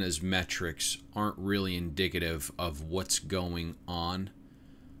Indiana's metrics aren't really indicative of what's going on.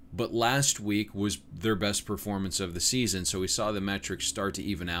 But last week was their best performance of the season, so we saw the metrics start to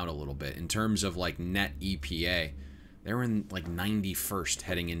even out a little bit. In terms of like net EPA, they were in like 91st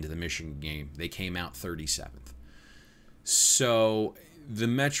heading into the Michigan game. They came out 37th. So the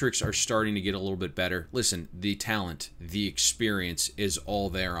metrics are starting to get a little bit better. Listen, the talent, the experience is all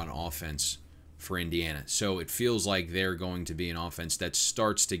there on offense for Indiana. So it feels like they're going to be an offense that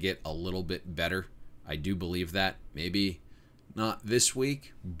starts to get a little bit better. I do believe that. Maybe not this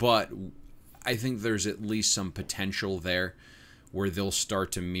week, but I think there's at least some potential there where they'll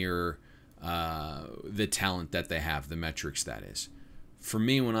start to mirror the talent that they have, the metrics that is. For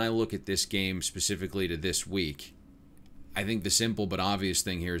me, when I look at this game specifically to this week, I think the simple but obvious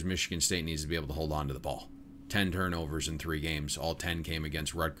thing here is Michigan State needs to be able to hold on to the ball. 10 turnovers in 3 games. All 10 came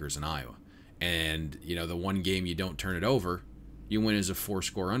against Rutgers and Iowa. And, you know, the one game you don't turn it over, you win as a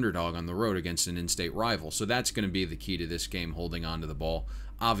 4-score underdog on the road against an in-state rival. So that's going to be the key to this game, holding on to the ball.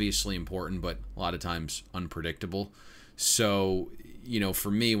 Obviously important, but a lot of times unpredictable. So, you know,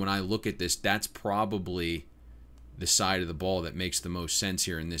 for me, when I look at this, that's probably the side of the ball that makes the most sense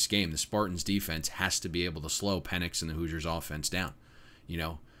here in this game. The Spartans' defense has to be able to slow Penix and the Hoosiers' offense down. You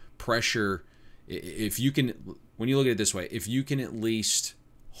know, pressure, if you can, when you look at it this way, if you can at least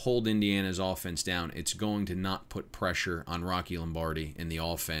hold Indiana's offense down, it's going to not put pressure on Rocky Lombardi and the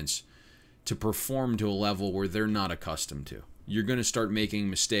offense to perform to a level where they're not accustomed to. You're going to start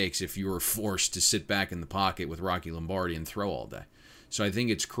making mistakes if you are forced to sit back in the pocket with Rocky Lombardi and throw all day. So I think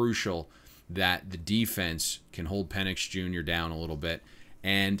it's crucial that the defense can hold Penix Jr. down a little bit.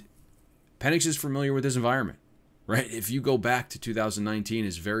 And Penix is familiar with his environment, right? If you go back to 2019,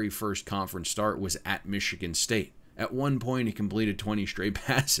 his very first conference start was at Michigan State. At one point, he completed 20 straight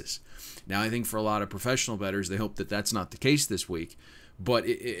passes. Now, I think for a lot of professional bettors, they hope that that's not the case this week. But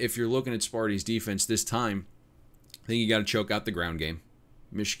if you're looking at Sparty's defense this time, I think you got to choke out the ground game.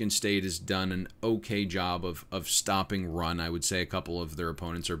 Michigan State has done an okay job of stopping run. I would say a couple of their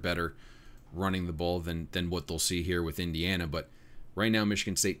opponents are better running the ball than what they'll see here with Indiana. But right now,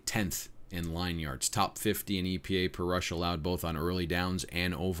 Michigan State 10th in line yards, top 50 in EPA per rush allowed, both on early downs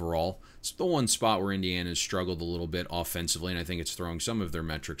and overall. It's the one spot where Indiana has struggled a little bit offensively, and I think it's throwing some of their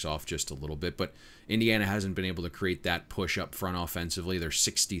metrics off just a little bit. But Indiana hasn't been able to create that push up front offensively. They're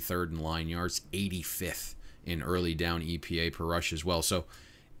 63rd in line yards, 85th in early down EPA per rush as well. So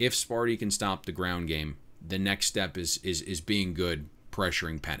if Sparty can stop the ground game, the next step is being good,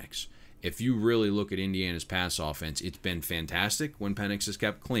 pressuring Penix. If you really look at Indiana's pass offense, it's been fantastic when Penix is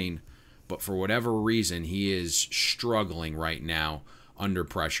kept clean, but for whatever reason, he is struggling right now under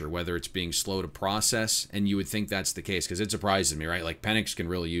pressure, whether it's being slow to process, and you would think that's the case because it surprises me, right? Like Penix can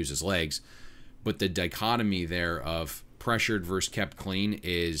really use his legs, but the dichotomy there of pressured versus kept clean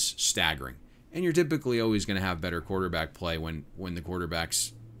is staggering. And you're typically always going to have better quarterback play when the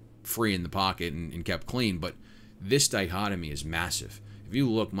quarterback's free in the pocket and kept clean, but this dichotomy is massive. If you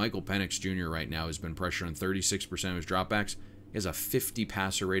look, Michael Penix Jr. right now has been pressured on 36% of his dropbacks. He has a 50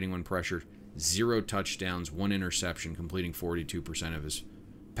 passer rating when pressured, 0 touchdowns, 1 interception, completing 42% of his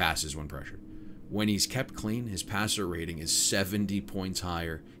passes when pressured. When he's kept clean, his passer rating is 70 points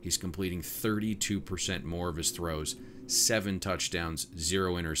higher. He's completing 32% more of his throws, 7 touchdowns,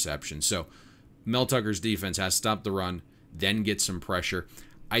 0 interceptions. So Mel Tucker's defense has to stop the run, then get some pressure.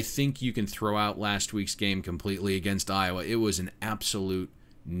 I think you can throw out last week's game completely against Iowa. It was an absolute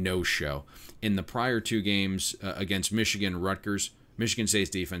no-show. In the prior 2 games against Michigan and Rutgers, Michigan State's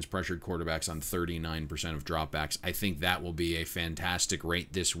defense pressured quarterbacks on 39% of dropbacks. I think that will be a fantastic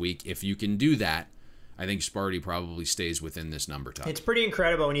rate this week. If you can do that, I think Sparty probably stays within this number, Todd. It's pretty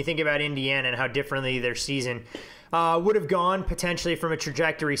incredible when you think about Indiana and how differently their season would have gone potentially from a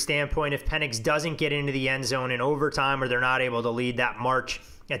trajectory standpoint if Penix doesn't get into the end zone in overtime or they're not able to lead that march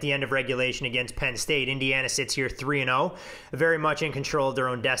at the end of regulation against Penn State. Indiana sits here 3-0, very much in control of their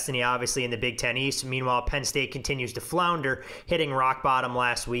own destiny, obviously, in the Big Ten East. Meanwhile, Penn State continues to flounder, hitting rock bottom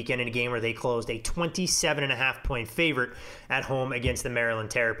last weekend in a game where they closed a 27.5-point favorite at home against the Maryland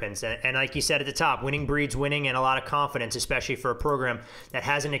Terrapins. And like you said at the top, winning breeds winning and a lot of confidence, especially for a program that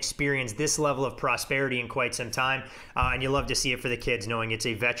hasn't experienced this level of prosperity in quite some time. And you love to see it for the kids, knowing it's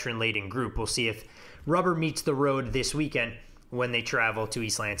a veteran-laden group. We'll see if rubber meets the road this weekend when they travel to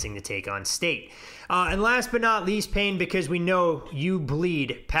East Lansing to take on State. And last but not least, Payne, because we know you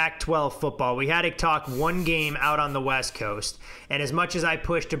bleed Pac-12 football, we had to talk one game out on the West Coast. And as much as I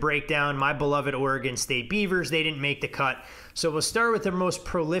pushed to break down my beloved Oregon State Beavers, they didn't make the cut. So we'll start with the most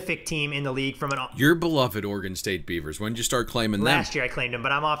prolific team in the league from an... Your beloved Oregon State Beavers. When did you start claiming them? Last year I claimed them,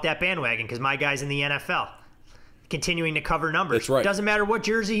 but I'm off that bandwagon because my guy's in the NFL. Continuing to cover numbers. That's right. Doesn't matter what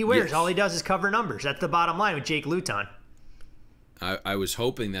jersey he wears. Yes. All he does is cover numbers. That's the bottom line with Jake Luton. I was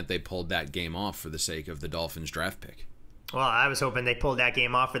hoping that they pulled that game off for the sake of the Dolphins draft pick. Well, I was hoping they pulled that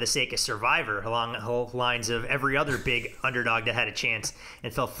game off for the sake of Survivor, along the whole lines of every other big underdog that had a chance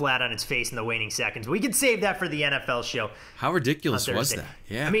and fell flat on its face in the waning seconds. We could save that for the NFL show. How ridiculous was that?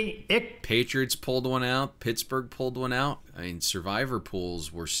 Yeah. I mean, Patriots pulled one out. Pittsburgh pulled one out. I mean, Survivor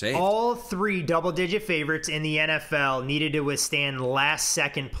pools were saved. All three double-digit favorites in the NFL needed to withstand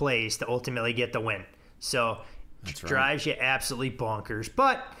last-second plays to ultimately get the win. So it drives you absolutely bonkers.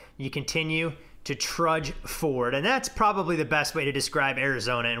 But you continue to trudge forward. And that's probably the best way to describe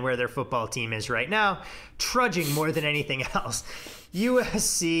Arizona and where their football team is right now. Trudging more than anything else.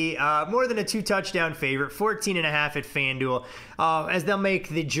 USC, more than a 2-touchdown favorite, 14.5 at FanDuel, as they'll make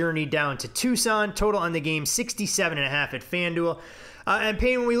the journey down to Tucson. Total on the game, 67.5 at FanDuel. And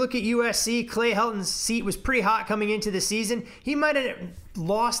Payne, when we look at USC, Clay Helton's seat was pretty hot coming into the season. He might have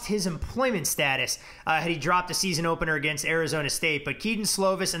lost his employment status had he dropped a season opener against Arizona State. But Keaton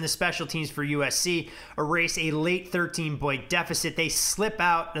Slovis and the special teams for USC erase a late 13-point deficit. They slip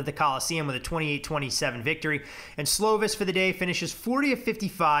out of the Coliseum with a 28-27 victory. And Slovis for the day finishes 40 of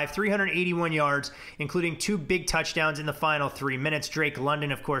 55, 381 yards, including 2 big touchdowns in the final 3 minutes. Drake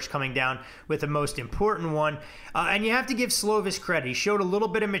London, of course, coming down with the most important one. And you have to give Slovis credit. He showed a little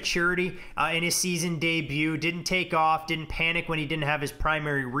bit of maturity in his season debut. Didn't take off, didn't panic when he didn't have his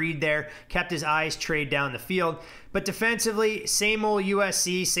primary read there. Kept his eyes trayed down the field. But defensively, same old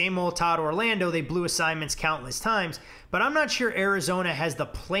USC, same old Todd Orlando. They blew assignments countless times. But I'm not sure Arizona has the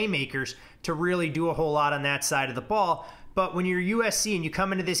playmakers to really do a whole lot on that side of the ball. But when you're USC and you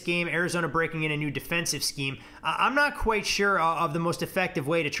come into this game, Arizona breaking in a new defensive scheme, I'm not quite sure of the most effective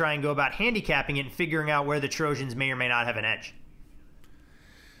way to try and go about handicapping it and figuring out where the Trojans may or may not have an edge.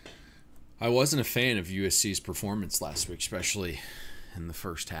 I wasn't a fan of USC's performance last week, especially in the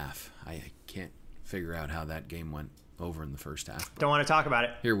first half. I can't figure out how that game went over in the first half. Don't want to talk about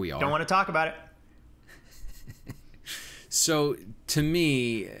it. Here we are. Don't want to talk about it. So, to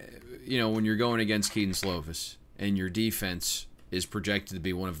me, when you're going against Keaton Slovis and your defense is projected to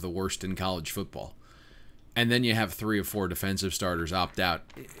be one of the worst in college football, and then you have 3 or 4 defensive starters opt out,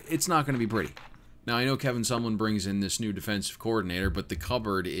 it's not going to be pretty. Now, I know Kevin Sumlin brings in this new defensive coordinator, but the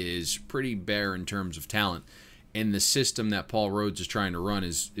cupboard is pretty bare in terms of talent. And the system that Paul Rhodes is trying to run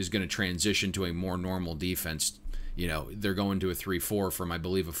is going to transition to a more normal defense. They're going to a 3-4 from, I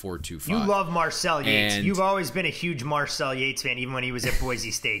believe, a 4-2-5. You love Marcel Yates. And you've always been a huge Marcel Yates fan, even when he was at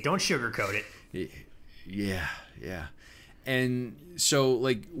Boise State. Don't sugarcoat it. Yeah. And so,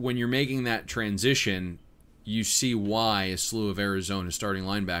 when you're making that transition, you see why a slew of Arizona starting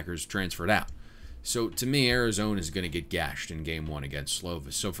linebackers transferred out. So, to me, Arizona is going to get gashed in Game 1 against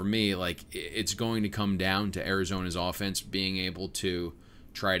Slovis. So, for me, it's going to come down to Arizona's offense being able to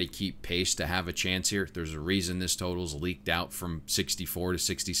try to keep pace to have a chance here. There's a reason this total's leaked out from 64 to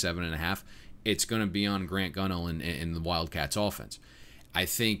 67.5. It's going to be on Grant Gunnell in the Wildcats offense. I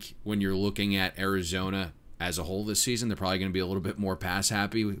think when you're looking at Arizona as a whole this season, they're probably going to be a little bit more pass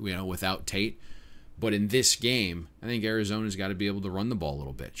happy, without Tate. But in this game, I think Arizona's got to be able to run the ball a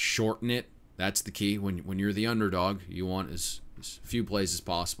little bit, shorten it. That's the key. When you're the underdog, you want as few plays as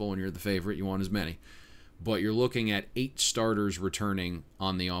possible. When you're the favorite, you want as many. But you're looking at 8 starters returning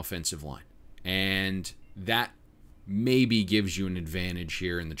on the offensive line. And that maybe gives you an advantage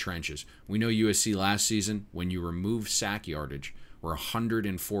here in the trenches. We know USC last season, when you remove sack yardage, were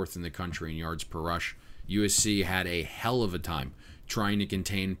 104th in the country in yards per rush. USC had a hell of a time trying to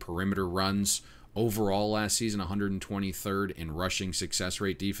contain perimeter runs. Overall last season, 123rd in rushing success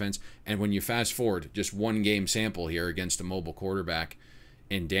rate defense. And when you fast forward, just one game sample here against a mobile quarterback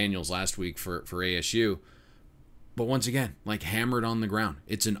in Daniels last week for ASU, But once again, like hammered on the ground.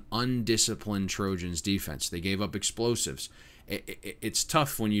 It's an undisciplined Trojans defense. They gave up explosives. It's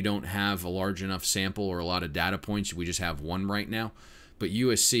tough when you don't have a large enough sample or a lot of data points. We just have one right now. But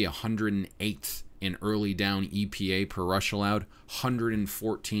USC 108th in early down EPA per rush allowed,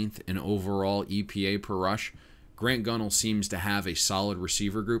 114th in overall EPA per rush. Grant Gunnell seems to have a solid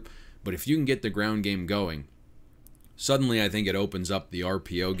receiver group, but if you can get the ground game going, suddenly I think it opens up the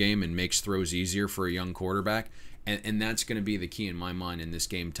RPO game and makes throws easier for a young quarterback, and that's going to be the key in my mind in this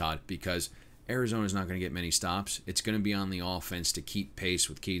game, Todd, because Arizona's not going to get many stops. It's going to be on the offense to keep pace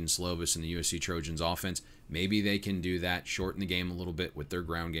with Keaton Slovis and the USC Trojans offense. Maybe they can do that, shorten the game a little bit with their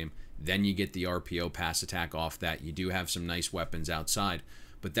ground game. Then you get the RPO pass attack off that. You do have some nice weapons outside,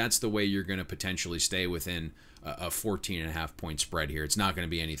 but that's the way you're going to potentially stay within a 14.5-point spread here. It's not going to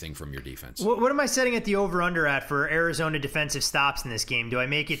be anything from your defense. What am I setting at the over-under at for Arizona defensive stops in this game? Do I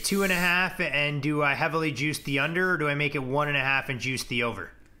make it 2.5 and do I heavily juice the under, or do I make it 1.5 and juice the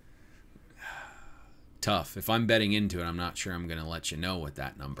over? Tough. If I'm betting into it, I'm not sure I'm going to let you know what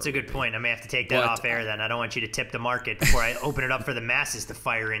that number is. That's a good point. I may have to take that off air then. I don't want you to tip the market before I open it up for the masses to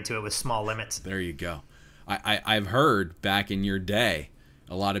fire into it with small limits. There you go. I've heard back in your day,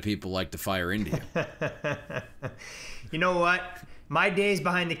 a lot of people like to fire into you. You know what? My days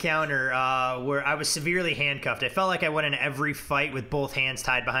behind the counter where I was severely handcuffed. I felt like I went in every fight with both hands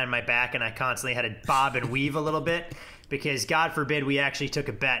tied behind my back, and I constantly had to bob and weave a little bit because, God forbid, we actually took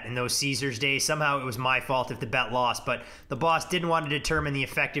a bet in those Caesars days. Somehow it was my fault if the bet lost, but the boss didn't want to determine the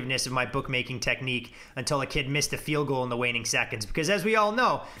effectiveness of my bookmaking technique until a kid missed a field goal in the waning seconds. Because as we all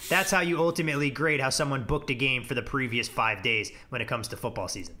know, that's how you ultimately grade how someone booked a game for the previous 5 days when it comes to football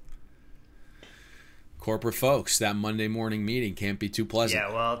season. Corporate folks, that Monday morning meeting can't be too pleasant.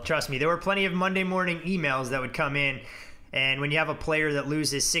 Yeah, well, trust me, there were plenty of Monday morning emails that would come in, and when you have a player that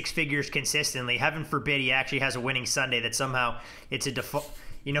loses 6 figures consistently, heaven forbid he actually has a winning Sunday, that somehow it's a default.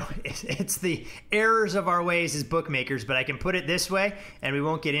 You know, it's the errors of our ways as bookmakers, but I can put it this way, and we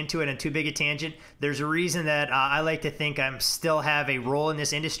won't get into it in too big a tangent. There's a reason that I like to think I'm still have a role in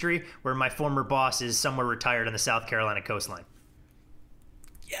this industry where my former boss is somewhere retired on the South Carolina coastline.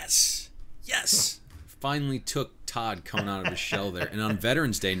 Yes. Yes. Finally took Todd coming out of his shell there, and on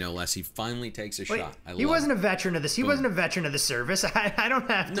Veterans Day, no less, he finally takes a shot. He wasn't a veteran of this. He wasn't a veteran of the service. I don't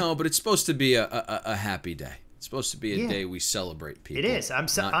have to. No, but it's supposed to be a happy day. It's supposed to be a day we celebrate people. It is. I'm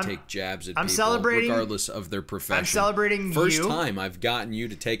take jabs at I'm people, celebrating, regardless of their profession. I'm celebrating First time I've gotten you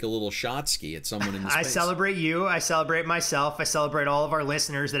to take a little shot ski at someone in the space. I celebrate you. I celebrate myself. I celebrate all of our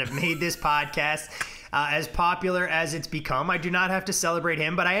listeners that have made this podcast as popular as it's become. I do not have to celebrate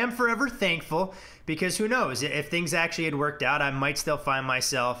him, but I am forever thankful because who knows? If things actually had worked out, I might still find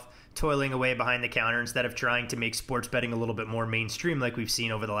myself toiling away behind the counter instead of trying to make sports betting a little bit more mainstream like we've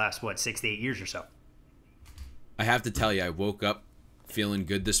seen over the last, 6 to 8 years or so. I have to tell you, I woke up feeling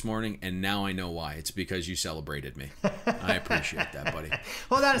good this morning, and now I know why. It's because you celebrated me. I appreciate that, buddy.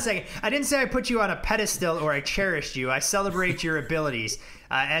 Hold on a second. I didn't say I put you on a pedestal or I cherished you. I celebrate your abilities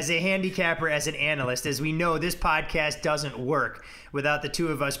as a handicapper, as an analyst. As we know, this podcast doesn't work without the two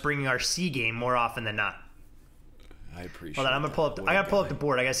of us bringing our C game more often than not. I appreciate. Hold on, I'm gonna pull up. I gotta pull up the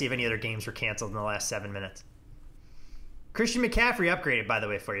board. I gotta see if any other games were canceled in the last 7 minutes. Christian McCaffrey upgraded, by the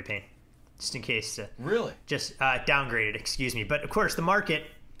way, for you, Payne. Just in case. Really? Just downgraded, excuse me. But, of course, the market...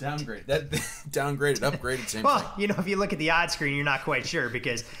 Downgraded. That downgraded, upgraded, same well, thing. you know, if you look at the odds screen, you're not quite sure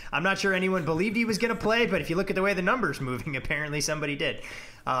because I'm not sure anyone believed he was going to play, but if you look at the way the numbers moving, apparently somebody did.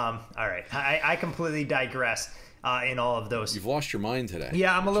 All right. I completely digress in all of those. You've lost your mind today.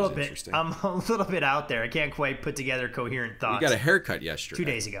 Yeah, I'm a little bit out there. I can't quite put together coherent thoughts. You got a haircut yesterday. 2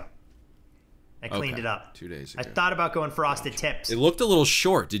 days ago. I cleaned it up. 2 days ago. I thought about going frosted tips. It looked a little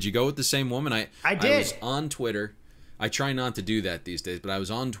short. Did you go with the same woman? I did. I was on Twitter. I try not to do that these days, but I was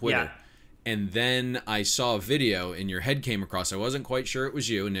on Twitter. Yeah. And then I saw a video and your head came across. I wasn't quite sure it was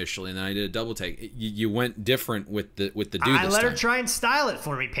you initially, and then I did a double take. You went different with the dude I this let time. her try and style it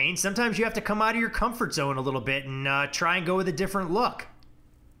for me, Payne. Sometimes you have to come out of your comfort zone a little bit and try and go with a different look.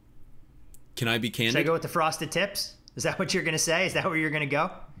 Can I be candid? Should I go with the frosted tips? Is that what you're going to say? Is that where you're going to go?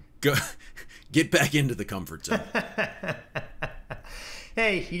 Get back into the comfort zone.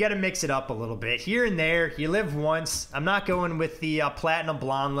 Hey, you got to mix it up a little bit. Here and there, you live once. I'm not going with the platinum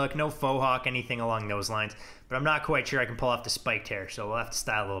blonde look, no faux hawk, anything along those lines. But I'm not quite sure I can pull off the spiked hair, so we'll have to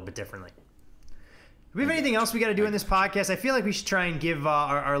style a little bit differently. Do we have anything else we got to do in this podcast? I feel like we should try and give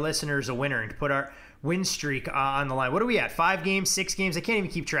our listeners a winner and put our win streak on the line. What are we at? 5 games, 6 games? I can't even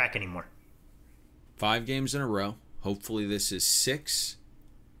keep track anymore. 5 games in a row. Hopefully this is 6.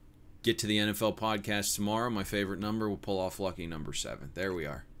 Get to the NFL podcast tomorrow. My favorite number. We'll pull off lucky number 7. There we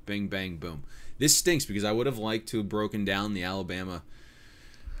are. Bing, bang, boom. This stinks because I would have liked to have broken down the Alabama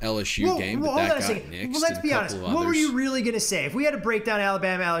LSU game, but that got nixed. Well, let's be honest. What were you really going to say? If we had to break down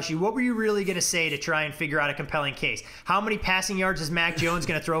Alabama LSU, what were you really going to say to try and figure out a compelling case? How many passing yards is Mac Jones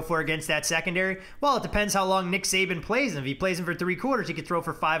going to throw for against that secondary? Well, it depends how long Nick Saban plays him. If he plays him for 3 quarters, he could throw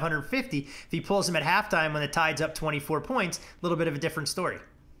for 550. If he pulls him at halftime when the Tide's up 24 points, a little bit of a different story.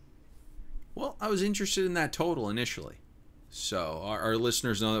 Well, I was interested in that total initially. So our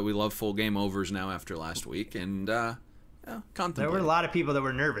listeners know that we love full game overs now after last week, and there were a lot of people that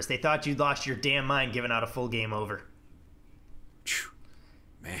were nervous. They thought you'd lost your damn mind giving out a full game over.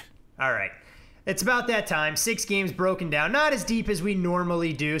 Man. All right. It's about that time. 6 games broken down. Not as deep as we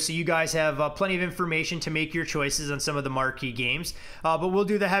normally do, so you guys have plenty of information to make your choices on some of the marquee games. But we'll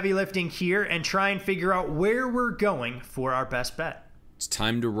do the heavy lifting here and try and figure out where we're going for our best bet. It's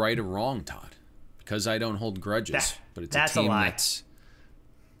time to right a wrong, Todd. Because I don't hold grudges. But it's a team that's...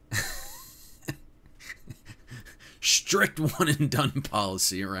 strict one-and-done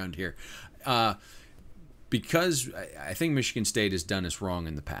policy around here. Because I think Michigan State has done us wrong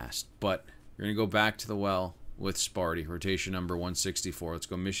in the past. But you're going to go back to the well with Sparty, rotation number 164. Let's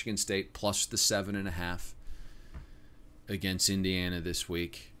go Michigan State plus the 7.5 against Indiana this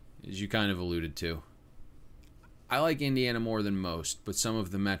week, as you kind of alluded to. I like Indiana more than most, but some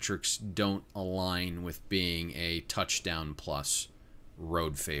of the metrics don't align with being a touchdown plus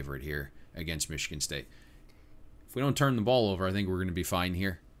road favorite here against Michigan State. If we don't turn the ball over, I think we're going to be fine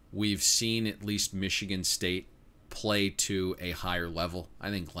here. We've seen at least Michigan State play to a higher level. I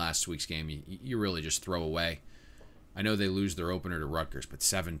think last week's game, you really just throw away. I know they lose their opener to Rutgers, but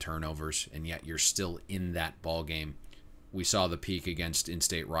 7 turnovers, and yet you're still in that ball game. We saw the peak against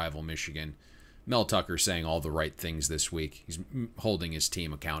in-state rival Michigan. Mel Tucker saying all the right things this week. He's holding his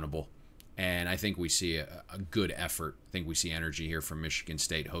team accountable. And I think we see a good effort. I think we see energy here from Michigan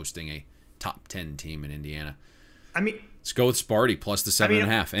State hosting a top 10 team in Indiana. Let's go with Sparty plus the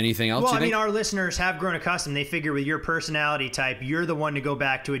 7.5. Anything else? Well, our listeners have grown accustomed. They figure with your personality type, you're the one to go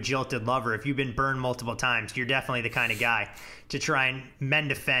back to a jilted lover. If you've been burned multiple times, you're definitely the kind of guy to try and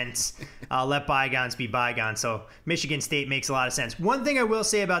mend a fence, let bygones be bygones. So Michigan State makes a lot of sense. One thing I will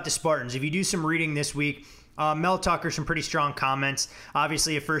say about the Spartans, if you do some reading this week, Mel Tucker, some pretty strong comments.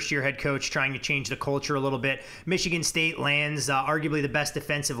 Obviously, a first-year head coach trying to change the culture a little bit. Michigan State lands arguably the best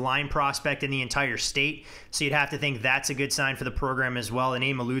defensive line prospect in the entire state, so you'd have to think that's a good sign for the program as well. The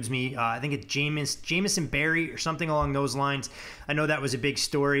name eludes me. I think it's Jamison Berry or something along those lines. I know that was a big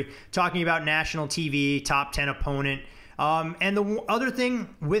story. Talking about national TV, top 10 opponent. And the other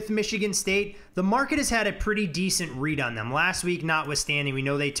thing with Michigan State, the market has had a pretty decent read on them. Last week, notwithstanding, we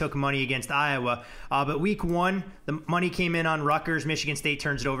know they took money against Iowa. But week 1, the money came in on Rutgers. Michigan State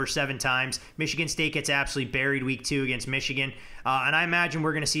turns it over 7 times. Michigan State gets absolutely buried week 2 against Michigan. And I imagine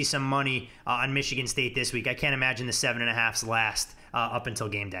we're going to see some money on Michigan State this week. I can't imagine the 7.5s last up until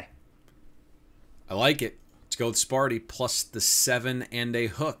game day. I like it. Let's go with Sparty plus the 7 and a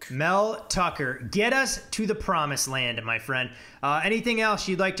hook. Mel Tucker, get us to the promised land, my friend. Anything else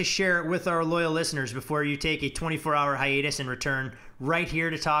you'd like to share with our loyal listeners before you take a 24-hour hiatus and return right here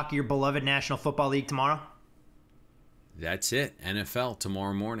to talk your beloved National Football League tomorrow? That's it. NFL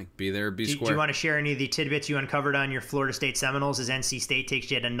tomorrow morning. Be there, be square. Do you want to share any of the tidbits you uncovered on your Florida State Seminoles as NC State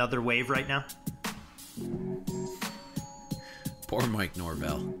takes yet another wave right now? Poor Mike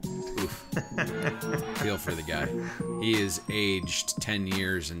Norvell. Oof. Feel for the guy. He is aged 10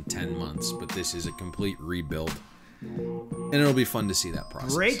 years and 10 months, but this is a complete rebuild. And it'll be fun to see that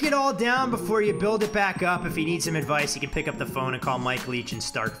process. Break it all down before you build it back up. If you need some advice, you can pick up the phone and call Mike Leach in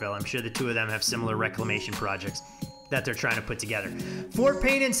Starkville. I'm sure the two of them have similar reclamation projects that they're trying to put together. For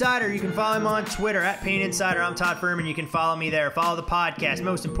Payne Insider, you can follow him on Twitter at Payne Insider. I'm Todd Fuhrman. You can follow me there. Follow the podcast.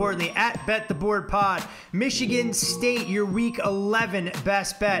 Most importantly, at Bet the Board Pod. Michigan State, your Week 11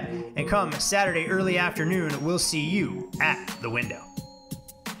 best bet. And come Saturday early afternoon, we'll see you at the window.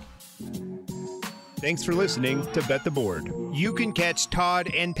 Thanks for listening to Bet the Board. You can catch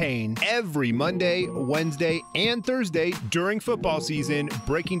Todd and Payne every Monday, Wednesday, and Thursday during football season,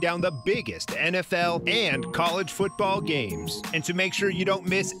 breaking down the biggest NFL and college football games. And to make sure you don't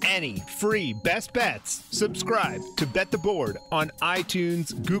miss any free best bets, subscribe to Bet the Board on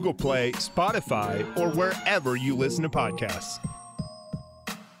iTunes, Google Play, Spotify, or wherever you listen to podcasts.